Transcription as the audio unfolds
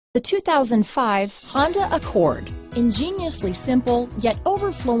The 2005 Honda Accord. Ingeniously simple, yet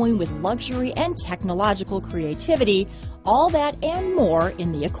overflowing with luxury and technological creativity, all that and more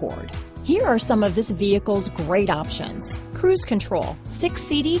in the Accord. Here are some of this vehicle's great options: cruise control, 6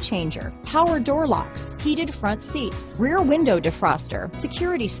 CD changer, power door locks, heated front seats, rear window defroster,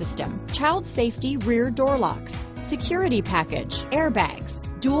 security system, child safety rear door locks, security package, airbags,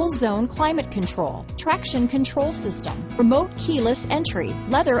 dual zone climate control, traction control system, remote keyless entry,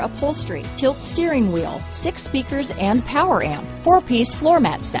 leather upholstery, tilt steering wheel, 6 speakers and power amp, 4-piece floor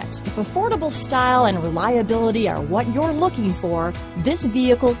mat set. If affordable style and reliability are what you're looking for, this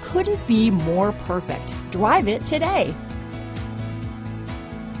vehicle couldn't be more perfect. Drive it today.